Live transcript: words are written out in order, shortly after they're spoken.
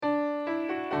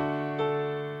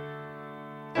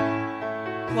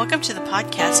Welcome to the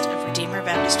podcast of Redeemer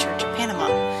Baptist Church of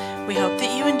Panama. We hope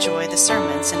that you enjoy the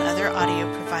sermons and other audio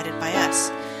provided by us.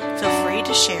 Feel free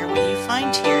to share what you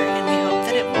find here, and we hope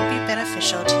that it will be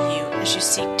beneficial to you as you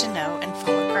seek to know and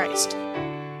follow Christ.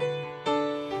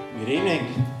 Good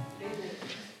evening.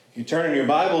 You turn in your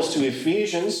Bibles to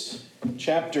Ephesians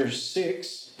chapter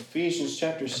 6. Ephesians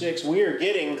chapter 6. We are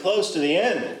getting close to the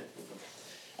end.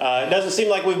 It doesn't seem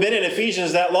like we've been in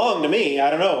Ephesians that long to me. I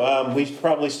don't know. We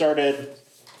probably started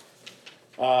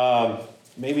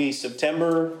maybe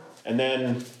September and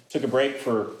then took a break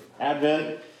for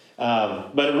Advent.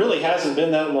 But it really hasn't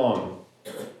been that long.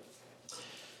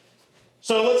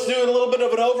 So let's do a little bit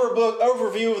of an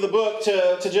overview of the book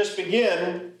to just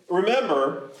begin.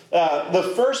 Remember,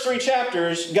 the first three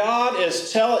chapters,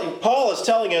 Paul is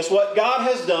telling us what God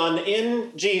has done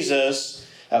in Jesus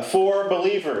for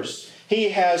believers. He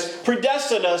has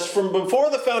predestined us from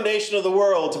before the foundation of the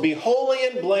world to be holy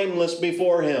and blameless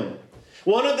before Him.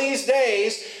 One of these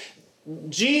days,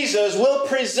 Jesus will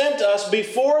present us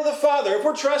before the Father if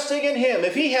we're trusting in Him.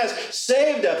 If He has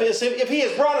saved us, if He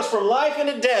has brought us from life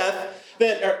into death,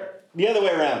 then, or the other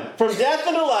way around, from death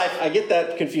into life, I get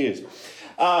that confused.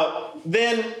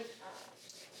 Then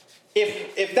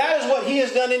if that is what He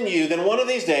has done in you, then one of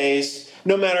these days,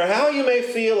 no matter how you may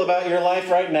feel about your life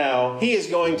right now, He is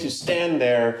going to stand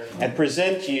there and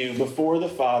present you before the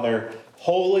Father,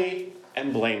 holy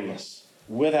and blameless,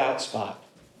 without spot.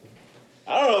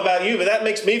 I don't know about you, but that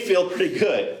makes me feel pretty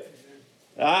good.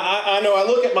 I know I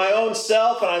look at my own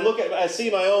self and I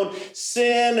see my own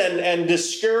sin and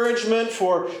discouragement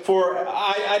for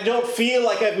I don't feel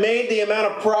like I've made the amount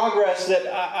of progress that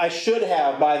I should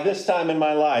have by this time in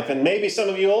my life. And maybe some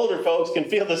of you older folks can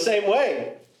feel the same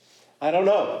way. I don't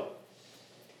know.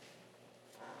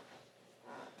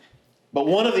 But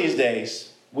one of these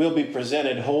days, we'll be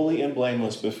presented holy and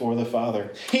blameless before the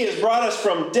Father. He has brought us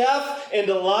from death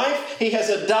into life. He has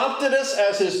adopted us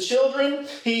as His children.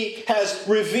 He has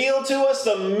revealed to us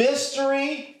the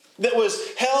mystery that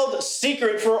was held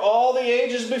secret for all the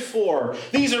ages before.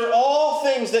 These are all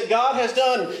things that God has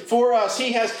done for us.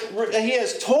 He has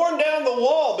torn down the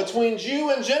wall between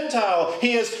Jew and Gentile.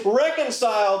 He has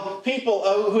reconciled people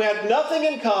who had nothing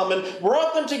in common,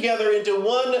 brought them together into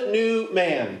one new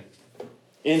man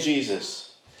in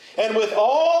Jesus. And with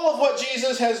all of what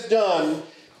Jesus has done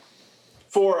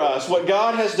for us, what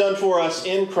God has done for us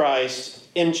in Christ,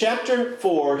 in chapter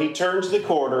 4, He turns the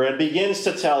corner and begins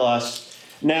to tell us,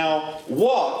 now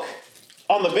walk,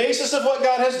 on the basis of what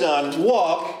God has done,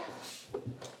 walk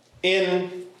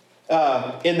in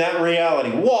that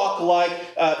reality. Walk like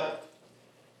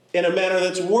in a manner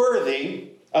that's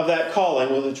worthy of that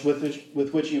calling with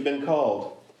which you've been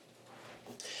called.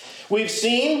 We've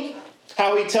seen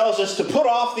how He tells us to put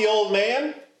off the old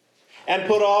man and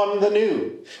put on the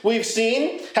new. We've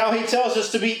seen how He tells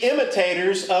us to be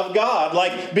imitators of God,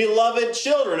 like beloved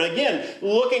children. Again,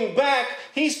 looking back,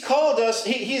 He's called us,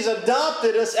 He's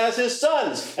adopted us as His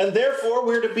sons, and therefore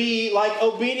we're to be like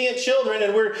obedient children,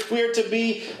 and we're to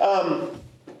be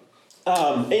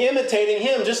imitating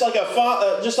Him, just like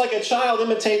a child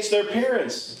imitates their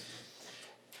parents.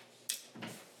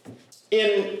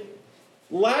 In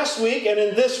last week and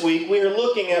in this week, we are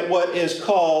looking at what is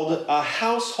called a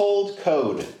household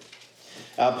code.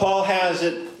 Paul has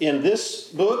it in this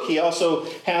book. He also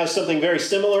has something very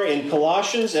similar in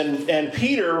Colossians, and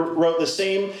Peter wrote the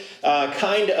same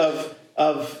kind of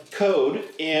code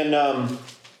in 1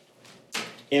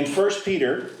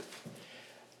 Peter.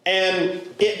 And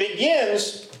it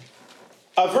begins,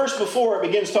 a verse before, it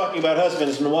begins talking about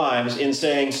husbands and wives in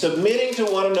saying, submitting to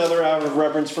one another out of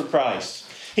reverence for Christ.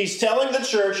 He's telling the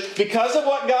church, because of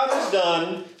what God has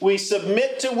done, we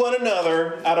submit to one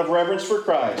another out of reverence for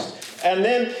Christ. And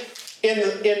then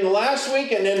in last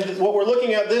week and in what we're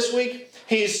looking at this week,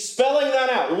 he's spelling that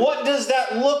out. What does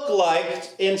that look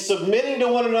like in submitting to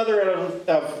one another out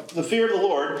of the fear of the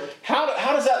Lord? How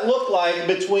does that look like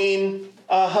between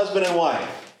husband and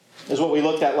wife, is what we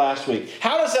looked at last week.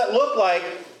 How does that look like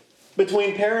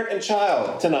between parent and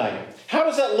child tonight? How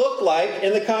does that look like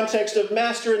in the context of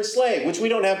master and slave, which we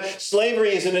don't have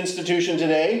slavery as an institution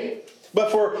today,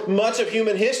 but for much of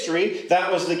human history, that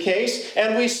was the case,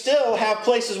 and we still have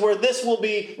places where this will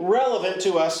be relevant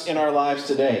to us in our lives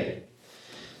today.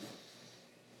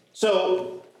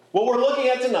 So, what we're looking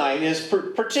at tonight is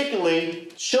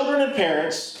particularly children and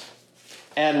parents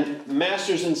and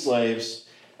masters and slaves,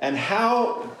 and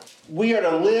how we are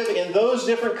to live in those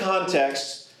different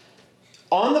contexts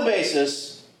on the basis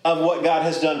of what God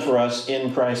has done for us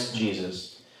in Christ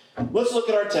Jesus. Let's look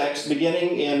at our text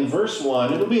beginning in verse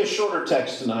 1. It'll be a shorter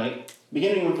text tonight,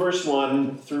 beginning in verse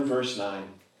 1 through verse 9.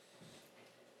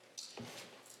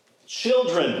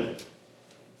 Children.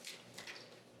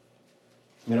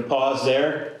 I'm going to pause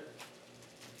there.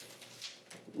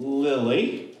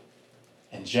 Lily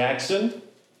and Jackson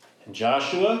and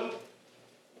Joshua,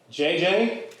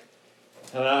 JJ,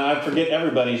 and I forget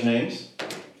everybody's names.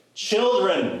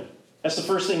 Children. That's the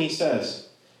first thing he says.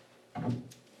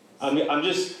 I'm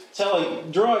just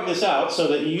drawing this out so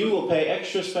that you will pay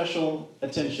extra special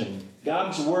attention.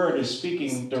 God's word is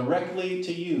speaking directly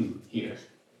to you here.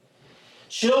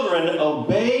 Children,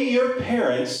 obey your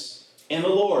parents in the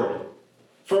Lord,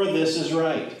 for this is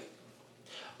right.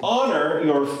 Honor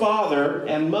your father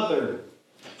and mother,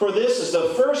 for this is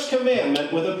the first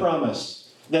commandment with a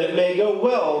promise, that it may go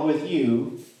well with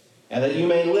you, and that you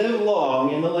may live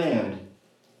long in the land.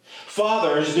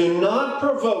 Fathers, do not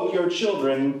provoke your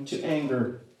children to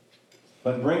anger,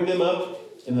 but bring them up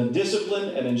in the discipline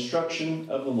and instruction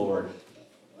of the Lord.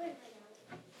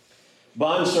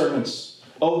 Bondservants,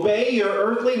 obey your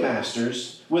earthly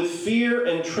masters with fear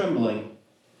and trembling,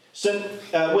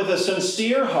 with a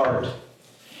sincere heart,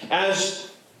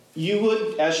 as you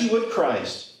would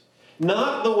Christ,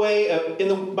 not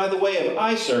by the way of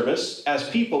eye service as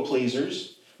people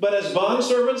pleasers, but as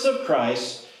bondservants of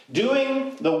Christ,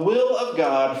 doing the will of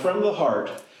God from the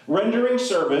heart, rendering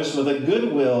service with a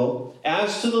good will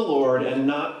as to the Lord and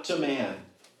not to man,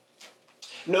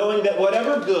 knowing that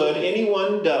whatever good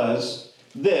anyone does,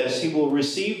 this he will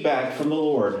receive back from the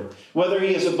Lord, whether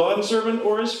he is a bondservant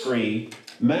or is free.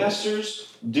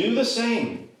 Masters, do the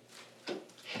same.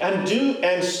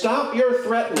 And stop your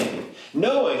threatening,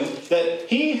 knowing that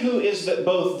he who is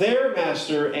both their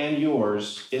master and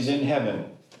yours is in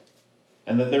heaven,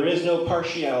 and that there is no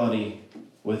partiality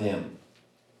with him.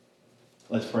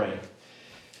 Let's pray.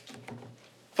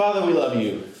 Father, we love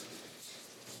you.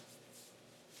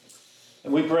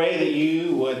 And we pray that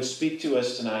you would speak to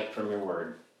us tonight from your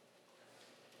word.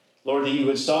 Lord, that you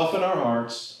would soften our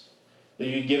hearts, that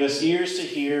you'd give us ears to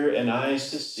hear and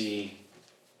eyes to see.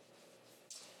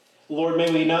 Lord,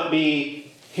 may we not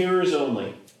be hearers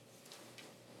only,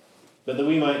 but that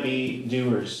we might be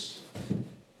doers.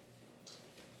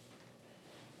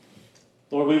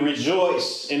 Lord, we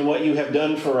rejoice in what you have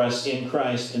done for us in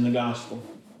Christ in the gospel.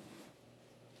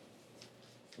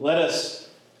 Let us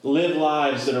live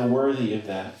lives that are worthy of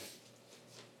that.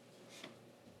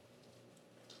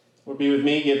 Lord, be with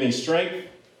me, give me strength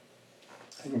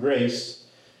and grace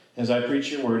as I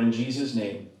preach your word in Jesus'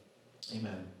 name.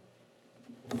 Amen.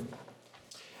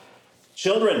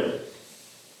 Children,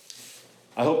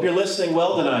 I hope you're listening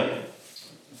well tonight.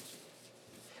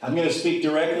 I'm going to speak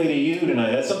directly to you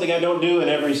tonight. That's something I don't do in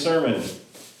every sermon.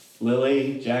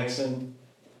 Lily, Jackson,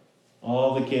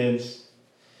 all the kids.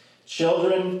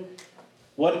 Children,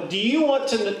 what do you want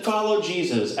to follow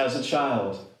Jesus as a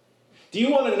child? Do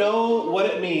you want to know what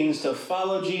it means to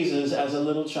follow Jesus as a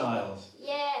little child?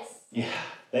 Yes. Yeah,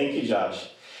 thank you, Josh.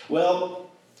 Well,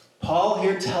 Paul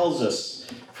here tells us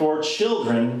for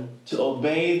children to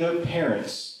obey their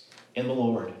parents in the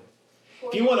Lord.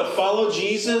 If you want to follow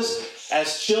Jesus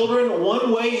as children,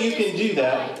 one way you can do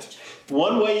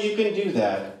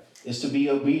that is to be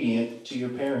obedient to your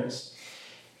parents.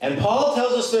 And Paul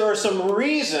tells us there are some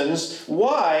reasons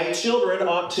why children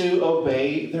ought to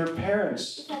obey their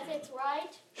parents. Because it's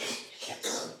right.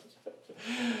 Yes.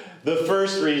 The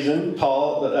first reason,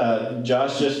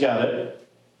 Josh just got it.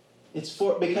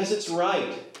 Because it's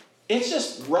right. It's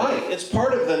just right. It's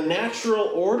part of the natural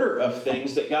order of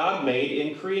things that God made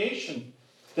in creation,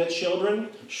 that children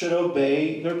should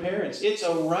obey their parents. It's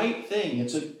a right thing.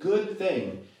 It's a good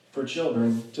thing for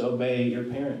children to obey your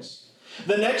parents.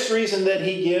 The next reason that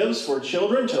he gives for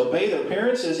children to obey their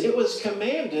parents is it was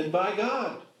commanded by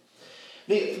God.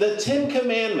 The Ten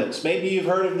Commandments, maybe you've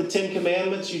heard of the Ten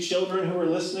Commandments, you children who are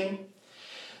listening.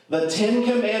 The Ten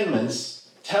Commandments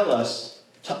tell us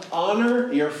to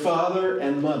honor your father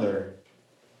and mother.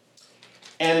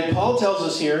 And Paul tells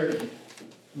us here,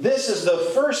 this is the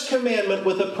first commandment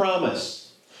with a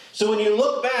promise. So when you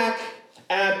look back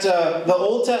at the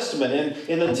Old Testament and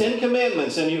in the Ten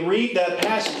Commandments, and you read that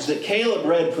passage that Caleb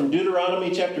read from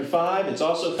Deuteronomy chapter 5, it's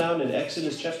also found in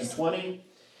Exodus chapter 20.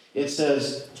 It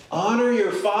says, honor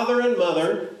your father and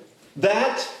mother,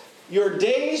 that your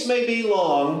days may be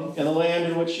long in the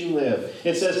land in which you live.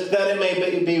 It says that it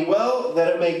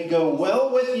may go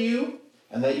well with you,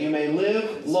 and that you may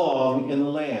live long in the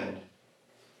land.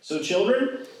 So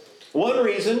children, one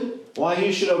reason why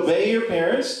you should obey your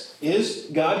parents is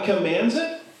God commands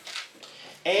it,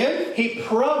 and he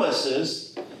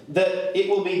promises that it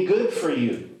will be good for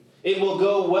you. It will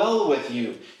go well with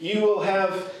you. You will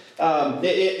have,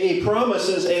 he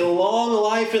promises a long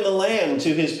life in the land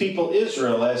to his people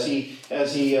Israel as he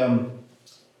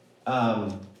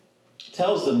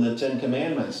tells them the Ten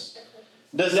Commandments.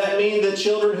 Does that mean that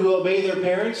children who obey their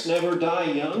parents never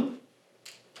die young?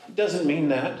 It doesn't mean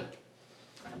that.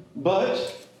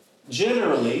 But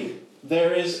generally,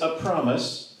 there is a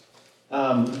promise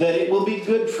that it will be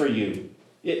good for you.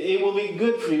 It will be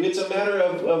good for you. It's a matter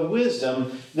of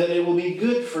wisdom that it will be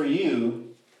good for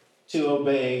you to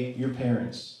obey your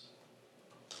parents.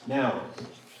 Now,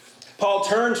 Paul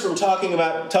turns from talking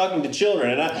to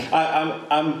children, and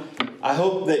I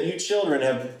hope that you children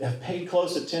have paid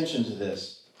close attention to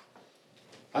this.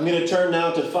 I'm going to turn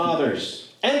now to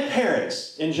fathers and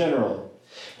parents in general.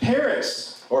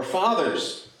 Parents or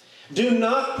fathers, do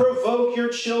not provoke your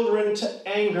children to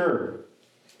anger,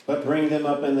 but bring them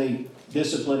up in the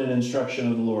discipline and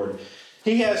instruction of the Lord.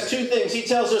 He has two things. He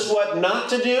tells us what not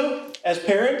to do as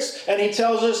parents, and he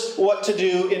tells us what to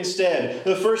do instead.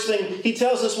 The first thing, he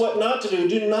tells us what not to do.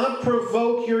 Do not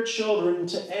provoke your children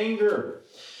to anger.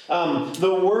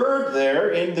 The word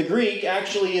there in the Greek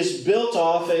actually is built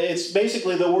off, it's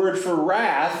basically the word for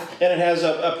wrath, and it has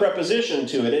a preposition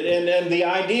to it. And the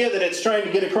idea that it's trying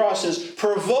to get across is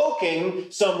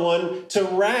provoking someone to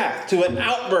wrath, to an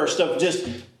outburst of just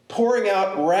pouring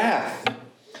out wrath.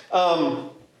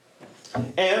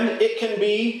 And it can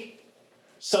be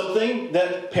something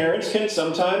that parents can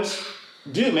sometimes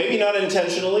do. Maybe not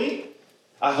intentionally.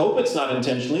 I hope it's not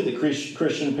intentionally that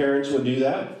Christian parents would do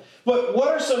that. But what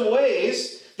are some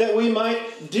ways that we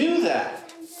might do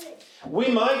that? We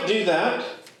might do that.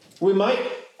 We might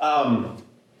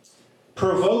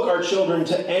provoke our children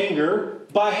to anger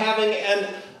by having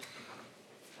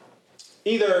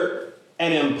either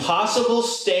an impossible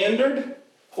standard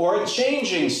or a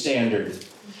changing standard.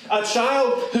 A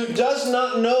child who does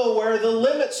not know where the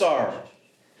limits are.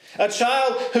 A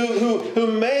child who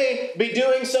may be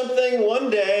doing something one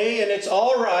day and it's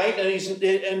all right,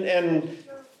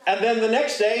 and then the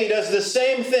next day he does the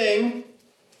same thing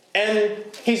and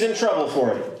he's in trouble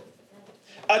for it.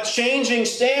 A changing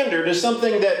standard is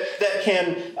something that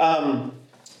can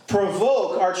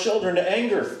provoke our children to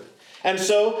anger. And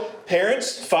so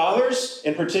parents, fathers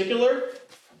in particular,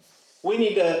 we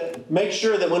need to make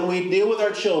sure that when we deal with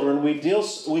our children, we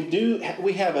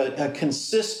have a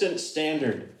consistent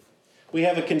standard. We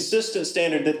have a consistent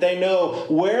standard that they know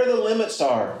where the limits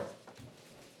are.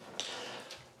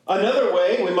 Another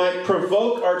way we might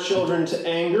provoke our children to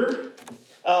anger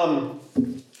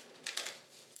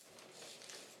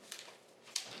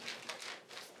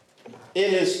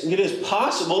it is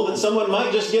possible that someone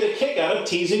might just get a kick out of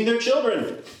teasing their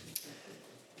children.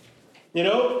 You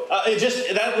know,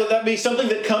 that'd be something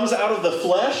that comes out of the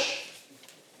flesh.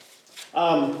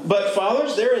 But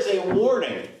fathers, there is a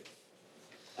warning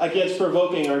against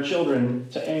provoking our children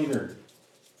to anger.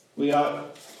 We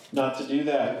ought not to do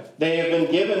that. They have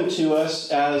been given to us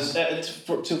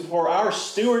for our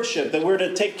stewardship, that we're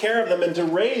to take care of them and to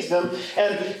raise them.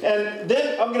 And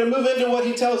then I'm going to move into what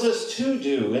he tells us to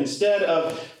do. Instead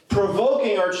of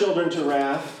provoking our children to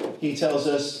wrath, he tells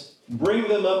us, bring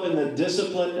them up in the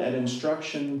discipline and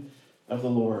instruction of the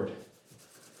Lord.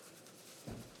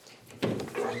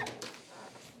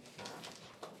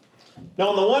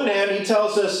 Now, on the one hand, he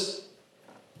tells us,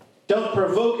 don't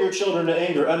provoke your children to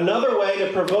anger. Another way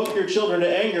to provoke your children to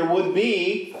anger would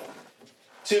be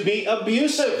to be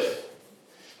abusive,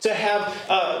 to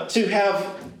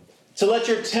let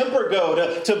your temper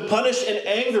go, to punish in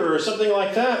anger or something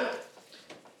like that.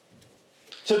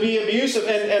 To be abusive,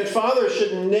 and fathers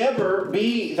should never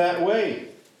be that way.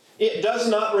 It does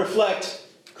not reflect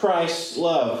Christ's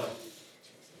love.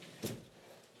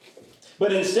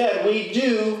 But instead, we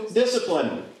do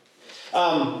discipline.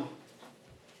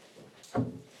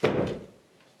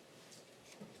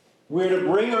 We're to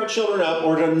bring our children up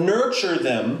or to nurture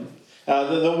them.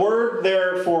 The word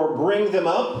there for bring them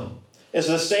up is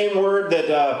the same word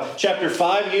that chapter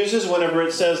 5 uses whenever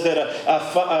it says that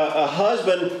a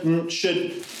husband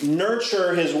should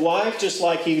nurture his wife just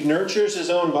like he nurtures his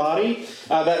own body.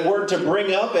 That word to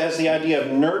bring up has the idea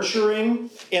of nurturing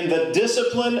in the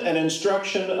discipline and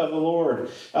instruction of the Lord.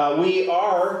 We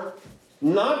are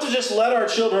not to just let our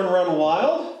children run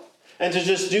wild and to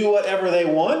just do whatever they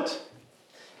want,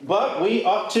 but we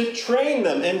ought to train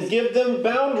them and give them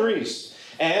boundaries.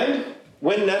 And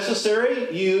when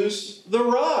necessary, use the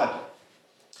rod.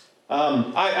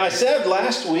 I said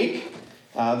last week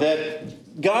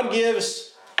that God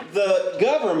gives the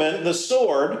government the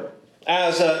sword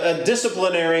as a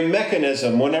disciplinary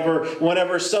mechanism.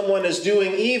 Whenever someone is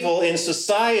doing evil in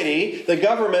society, the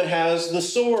government has the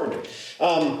sword.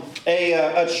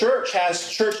 A church has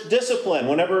church discipline.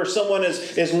 Whenever someone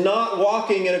is not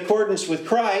walking in accordance with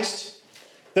Christ,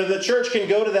 Then the church can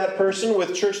go to that person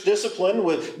with church discipline,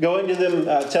 with going to them,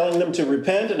 telling them to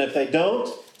repent, and if they don't,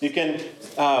 you can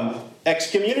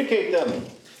excommunicate them.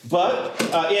 But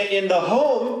in the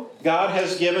home, God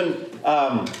has given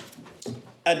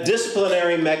a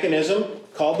disciplinary mechanism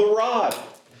called the rod.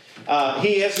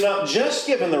 He has not just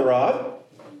given the rod,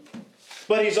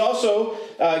 but He's also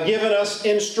given us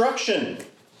instruction.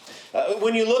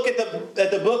 When you look at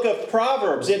the book of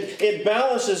Proverbs, it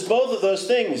balances both of those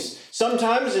things.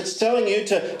 Sometimes it's telling you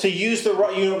to use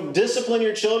discipline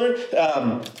your children.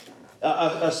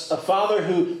 A father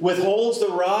who withholds the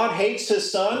rod hates his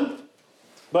son,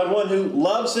 but one who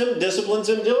loves him disciplines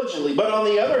him diligently. But on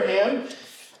the other hand,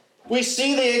 we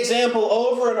see the example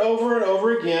over and over and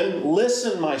over again.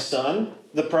 Listen, my son.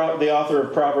 The author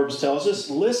of Proverbs tells us,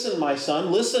 listen, my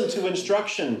son, listen to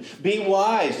instruction. Be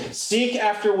wise. Seek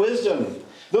after wisdom.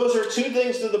 Those are two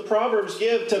things that the Proverbs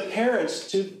give to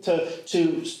parents to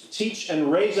teach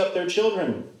and raise up their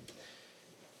children.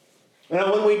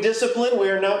 Now, when we discipline,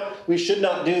 we should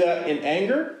not do that in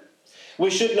anger. We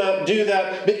should not do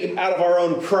that out of our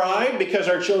own pride because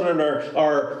our children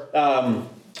are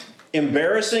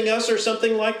embarrassing us or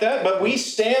something like that, but we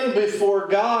stand before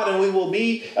God and we will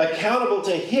be accountable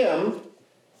to Him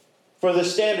for the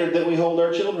standard that we hold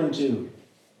our children to.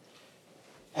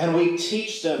 And we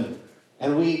teach them,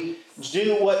 and we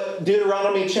do what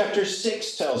Deuteronomy chapter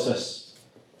 6 tells us.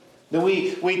 That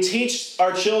we teach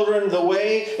our children the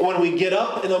way when we get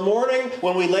up in the morning,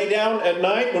 when we lay down at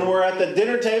night, when we're at the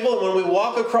dinner table, and when we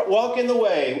walk in the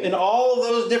way. In all of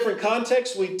those different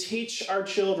contexts, we teach our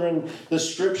children the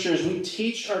Scriptures. We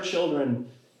teach our children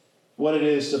what it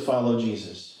is to follow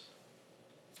Jesus.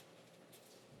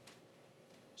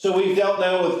 So we've dealt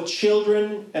now with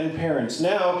children and parents.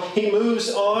 Now he moves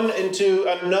on into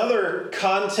another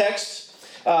context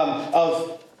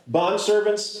of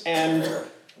bondservants and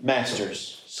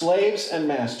masters, slaves and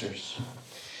masters.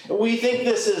 We think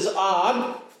this is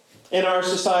odd in our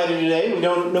society today. We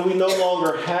no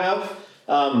longer have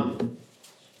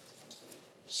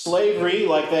slavery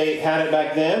like they had it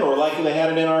back then, or like they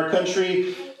had it in our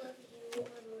country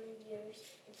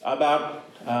about,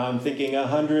 I'm thinking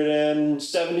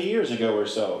 170 years ago or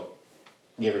so,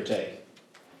 give or take.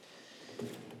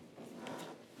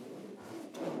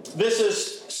 This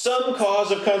is some cause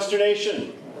of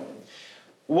consternation.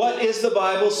 What is the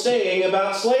Bible saying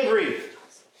about slavery?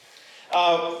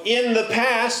 In the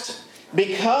past,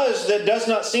 because there does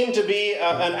not seem to be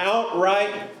an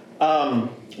outright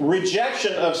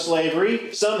rejection of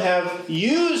slavery, some have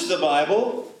used the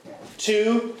Bible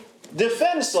to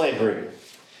defend slavery.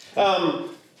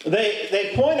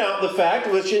 They point out the fact,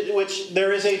 which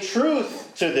there is a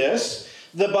truth to this.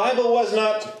 The Bible was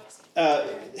not,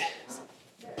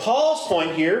 Paul's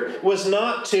point here was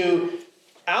not to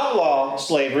outlaw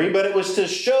slavery, but it was to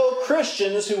show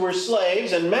Christians who were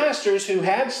slaves and masters who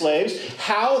had slaves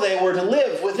how they were to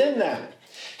live within that.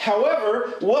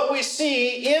 However, what we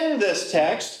see in this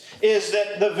text is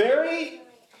that the very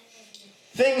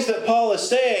things that Paul is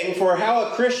saying for how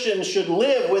a Christian should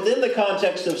live within the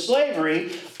context of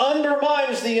slavery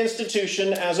undermines the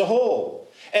institution as a whole.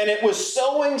 And it was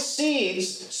sowing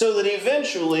seeds so that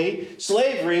eventually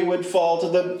slavery would fall to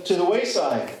the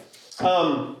wayside.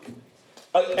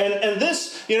 And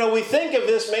this, we think of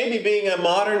this maybe being a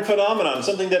modern phenomenon,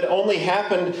 something that only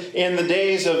happened in the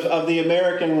days of the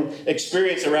American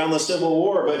experience around the Civil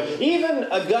War. But even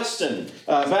Augustine,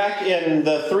 back in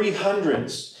the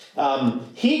 300s,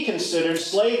 he considered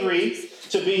slavery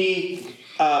to be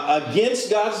against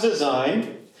God's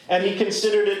design, and he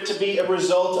considered it to be a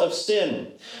result of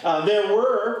sin. There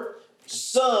were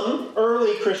some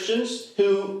early Christians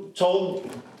who told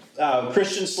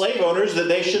Christian slave owners that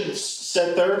they should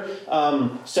set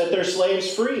their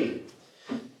slaves free.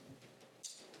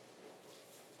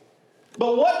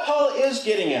 But what Paul is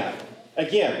getting at,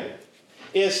 again,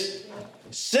 is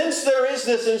since there is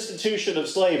this institution of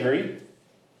slavery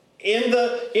in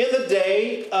the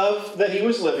day that he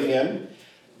was living in,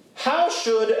 how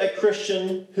should a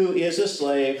Christian who is a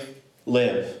slave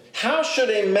live? How should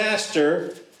a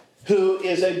master who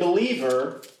is a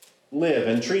believer live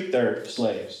and treat their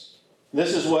slaves?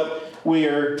 This is what we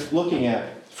are looking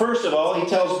at. First of all, he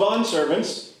tells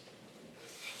bondservants,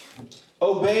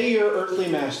 obey your earthly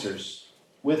masters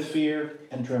with fear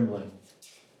and trembling.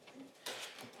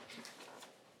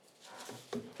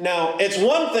 Now, it's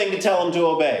one thing to tell them to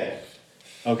obey.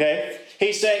 Okay?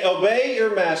 He's saying, obey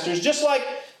your masters, just like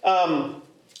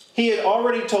he had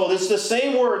already told. It's the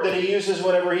same word that he uses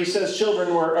whenever he says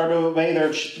children are to obey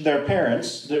their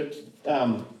parents.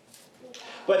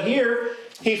 But here,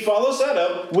 he follows that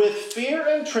up with fear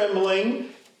and trembling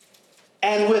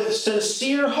and with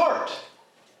sincere heart,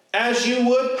 as you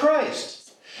would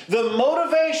Christ. The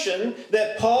motivation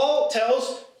that Paul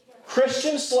tells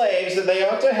Christian slaves that they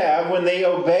ought to have when they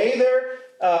obey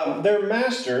their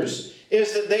masters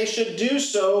is that they should do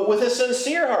so with a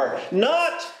sincere heart.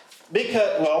 Not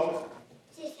because,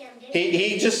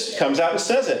 he just comes out and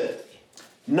says it.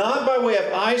 Not by way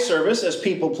of eye service as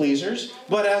people pleasers,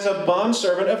 but as a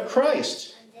bondservant of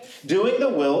Christ, doing the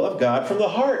will of God from the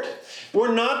heart.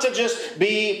 We're not to just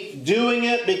be doing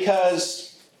it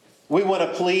because we want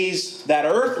to please that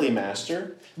earthly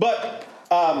master, but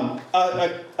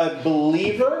a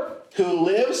believer who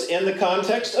lives in the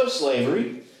context of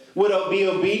slavery would be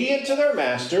obedient to their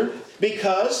master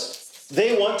because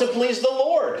they want to please the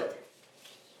Lord.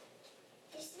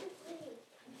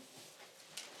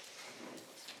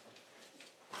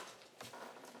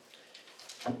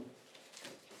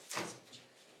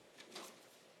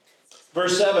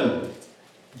 Verse 7.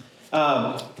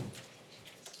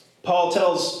 Paul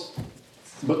tells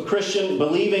Christian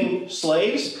believing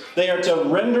slaves they are to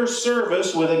render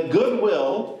service with a good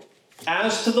will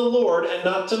as to the Lord and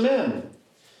not to men.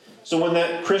 So when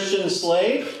that Christian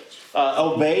slave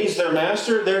obeys their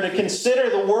master, they're to consider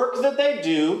the work that they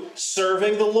do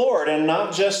serving the Lord and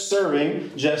not just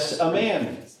serving just a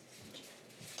man.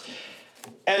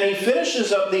 And he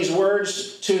finishes up these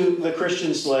words to the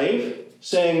Christian slave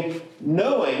saying,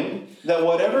 knowing that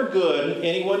whatever good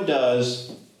anyone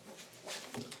does,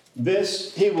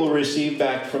 this he will receive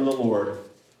back from the Lord,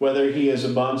 whether he is a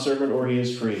bondservant or he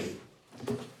is free.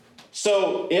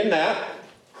 So in that,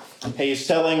 he's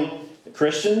telling the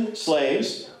Christian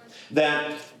slaves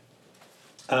that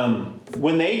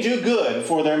when they do good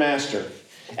for their master,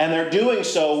 and they're doing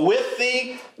so with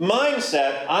the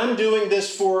mindset, I'm doing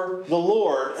this for the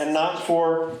Lord and not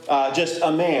for just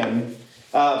a man,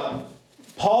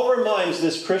 Paul reminds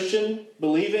this Christian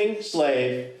believing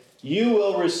slave, you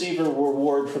will receive a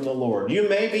reward from the Lord. You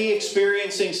may be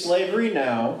experiencing slavery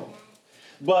now,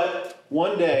 but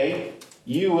one day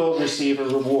you will receive a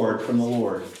reward from the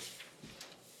Lord.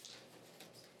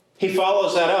 He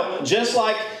follows that up just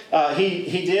like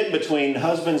he did between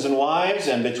husbands and wives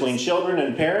and between children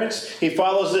and parents. He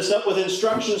follows this up with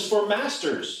instructions for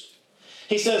masters.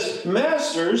 He says,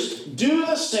 masters, do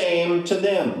the same to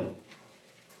them.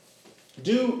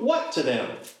 Do what to them?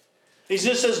 He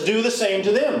just says, do the same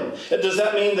to them. Does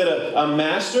that mean that a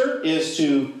master is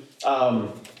to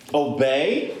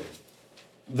obey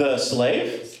the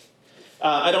slave?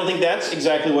 I don't think that's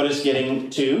exactly what it's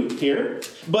getting to here.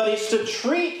 But it's to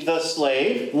treat the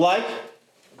slave like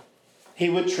he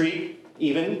would treat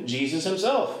even Jesus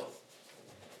himself.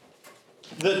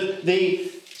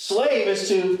 The slave is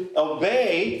to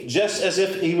obey just as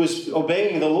if he was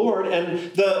obeying the Lord,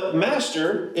 and the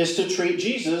master is to treat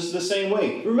Jesus the same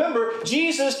way. Remember,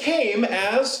 Jesus came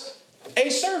as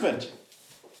a servant.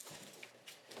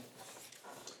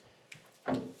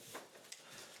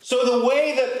 So the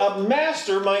way that a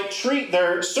master might treat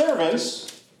their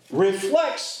servants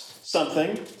reflects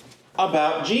something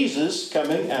about Jesus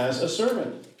coming as a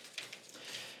servant.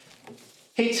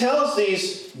 He tells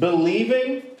these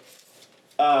believing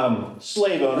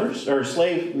slave owners or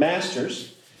slave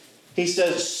masters, he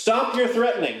says, stop your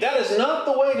threatening. That is not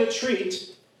the way to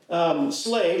treat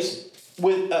slaves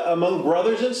among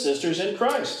brothers and sisters in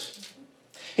Christ.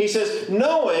 He says,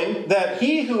 knowing that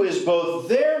he who is both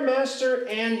their master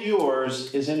and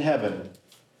yours is in heaven,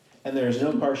 and there is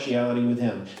no partiality with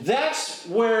him. That's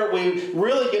where we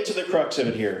really get to the crux of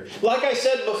it here. Like I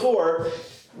said before,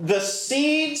 the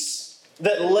seeds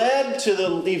that led to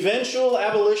the eventual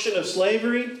abolition of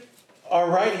slavery are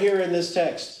right here in this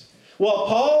text. While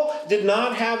Paul did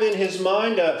not have in his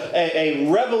mind a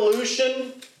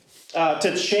revolution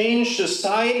to change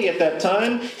society at that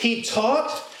time, he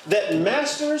taught that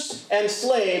masters and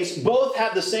slaves both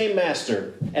have the same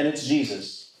master, and it's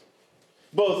Jesus.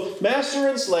 Both master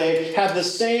and slave have the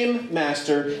same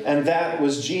master, and that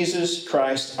was Jesus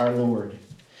Christ our Lord.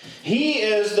 He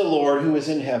is the Lord who is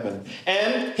in heaven.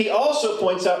 And he also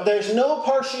points out there's no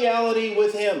partiality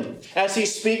with him. As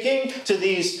he's speaking to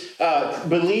these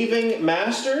believing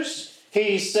masters,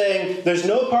 he's saying there's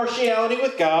no partiality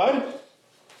with God.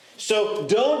 So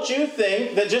don't you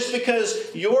think that just because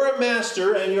you're a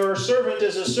master and your servant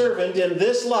is a servant in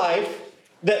this life,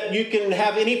 that you can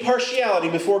have any partiality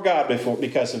before God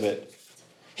because of it.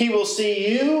 He will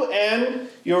see you and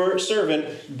your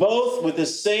servant both with the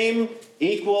same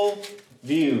equal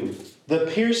view.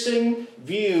 The piercing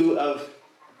view of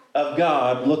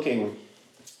God looking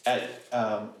at,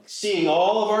 seeing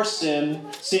all of our sin,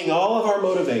 seeing all of our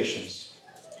motivations.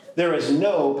 There is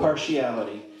no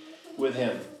partiality with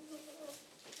him.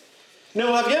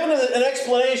 No, I've given an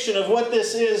explanation of what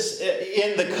this is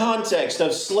in the context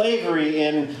of slavery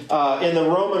in the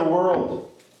Roman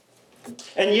world.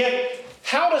 And yet,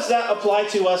 how does that apply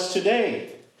to us today?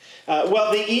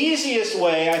 Well, the easiest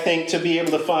way, I think, to be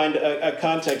able to find a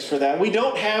context for that, we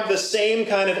don't have the same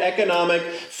kind of economic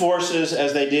forces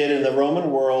as they did in the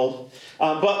Roman world,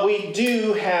 but we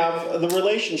do have the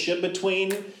relationship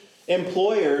between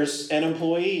employers and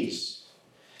employees.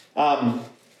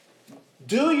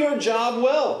 Do your job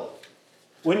well.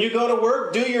 When you go to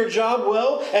work, do your job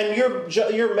well, and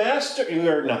your master,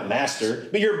 or not master,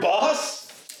 but your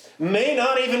boss may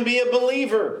not even be a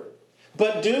believer.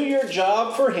 But do your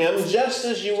job for him just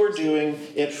as you were doing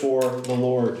it for the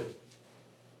Lord.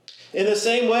 In the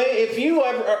same way, if you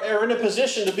are in a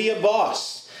position to be a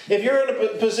boss, if you're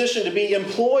in a position to be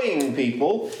employing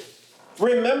people,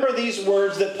 remember these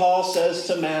words that Paul says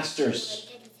to masters.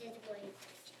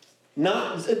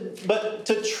 But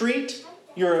to treat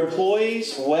your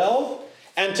employees well,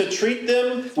 and to treat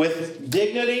them with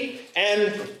dignity,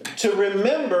 and to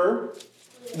remember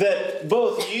that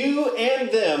both you and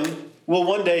them will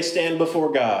one day stand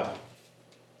before God,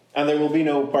 and there will be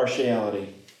no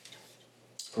partiality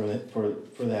for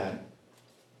that.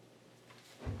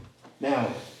 Now,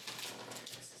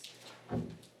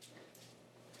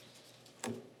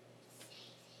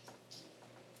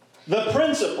 the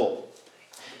principle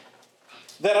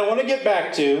that I want to get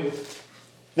back to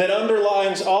that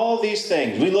underlines all these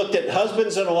things. We looked at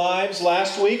husbands and wives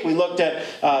last week. We looked at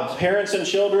parents and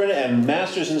children and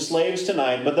masters and slaves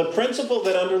tonight. But the principle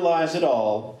that underlies it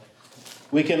all,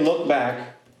 we can look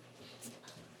back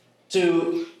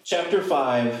to chapter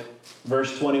 5,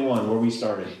 verse 21, where we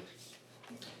started.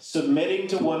 Submitting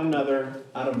to one another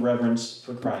out of reverence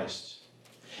for Christ.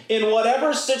 In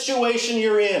whatever situation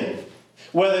you're in,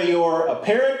 whether you're a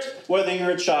parent, whether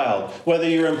you're a child, whether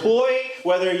you're an employee,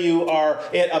 whether you are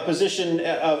in a position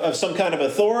of some kind of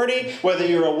authority, whether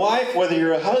you're a wife, whether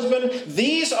you're a husband,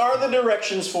 these are the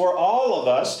directions for all of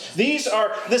us. This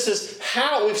is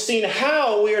how we've seen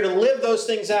how we are to live those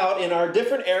things out in our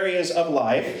different areas of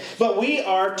life. But we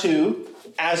are to,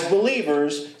 as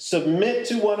believers, submit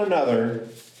to one another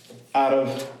out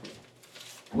of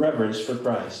reverence for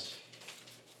Christ.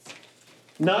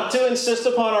 Not to insist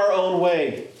upon our own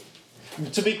way,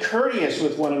 to be courteous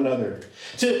with one another,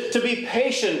 to be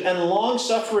patient and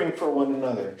long-suffering for one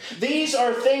another. These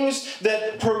are things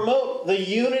that promote the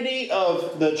unity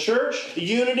of the church, the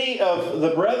unity of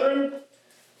the brethren,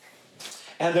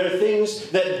 and they're things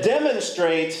that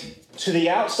demonstrate to the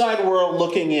outside world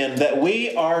looking in that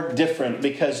we are different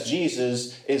because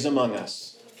Jesus is among us.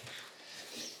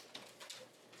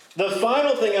 The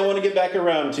final thing I want to get back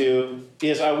around to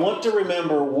is I want to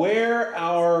remember where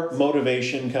our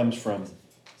motivation comes from.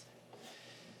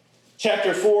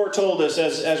 Chapter 4 told us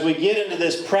as we get into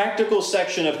this practical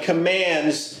section of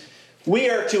commands, we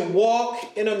are to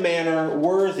walk in a manner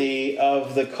worthy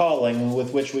of the calling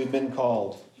with which we've been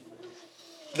called.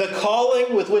 The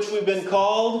calling with which we've been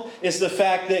called is the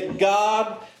fact that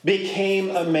God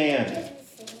became a man.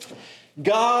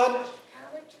 God,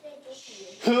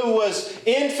 who was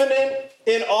infinite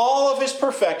in all of his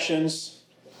perfections,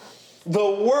 the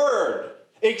Word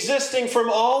existing from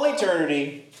all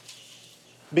eternity,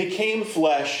 became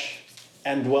flesh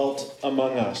and dwelt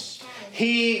among us.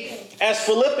 He, as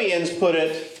Philippians put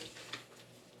it,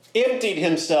 emptied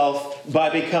himself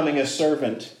by becoming a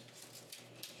servant.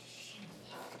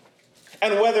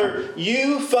 And whether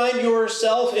you find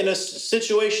yourself in a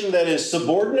situation that is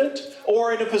subordinate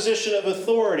or in a position of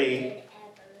authority,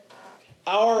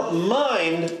 our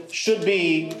mind should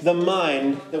be the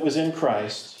mind that was in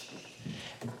Christ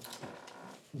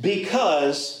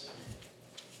because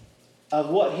of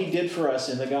what he did for us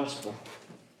in the gospel.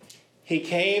 He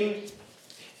came,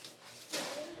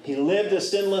 he lived a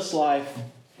sinless life,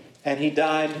 and he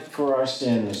died for our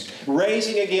sins,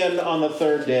 raising again on the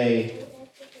third day.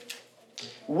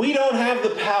 We don't have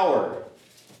the power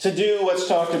to do what's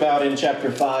talked about in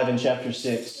chapter 5 and chapter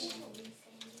 6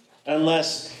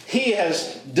 unless he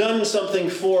has done something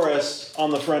for us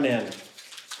on the front end.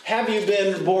 Have you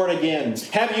been born again?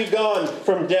 Have you gone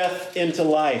from death into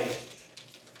life?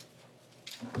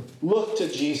 Look to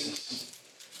Jesus.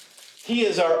 He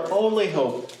is our only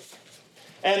hope.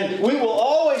 And we will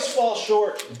always fall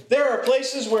short. There are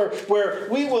places where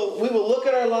we will look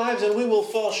at our lives and we will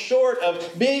fall short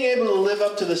of being able to live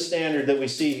up to the standard that we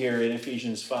see here in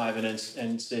Ephesians 5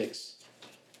 and 6.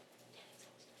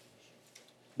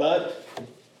 But,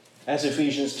 as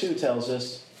Ephesians 2 tells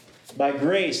us, by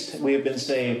grace we have been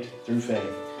saved through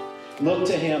faith. Look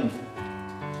to him.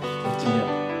 Look to him.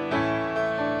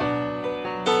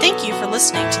 Thank you for listening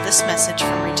listening to this message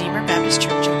from Redeemer Baptist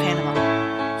Church in Panama.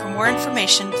 For more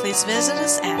information, please visit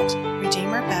us at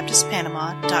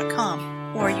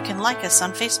RedeemerBaptistPanama.com, or you can like us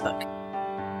on Facebook.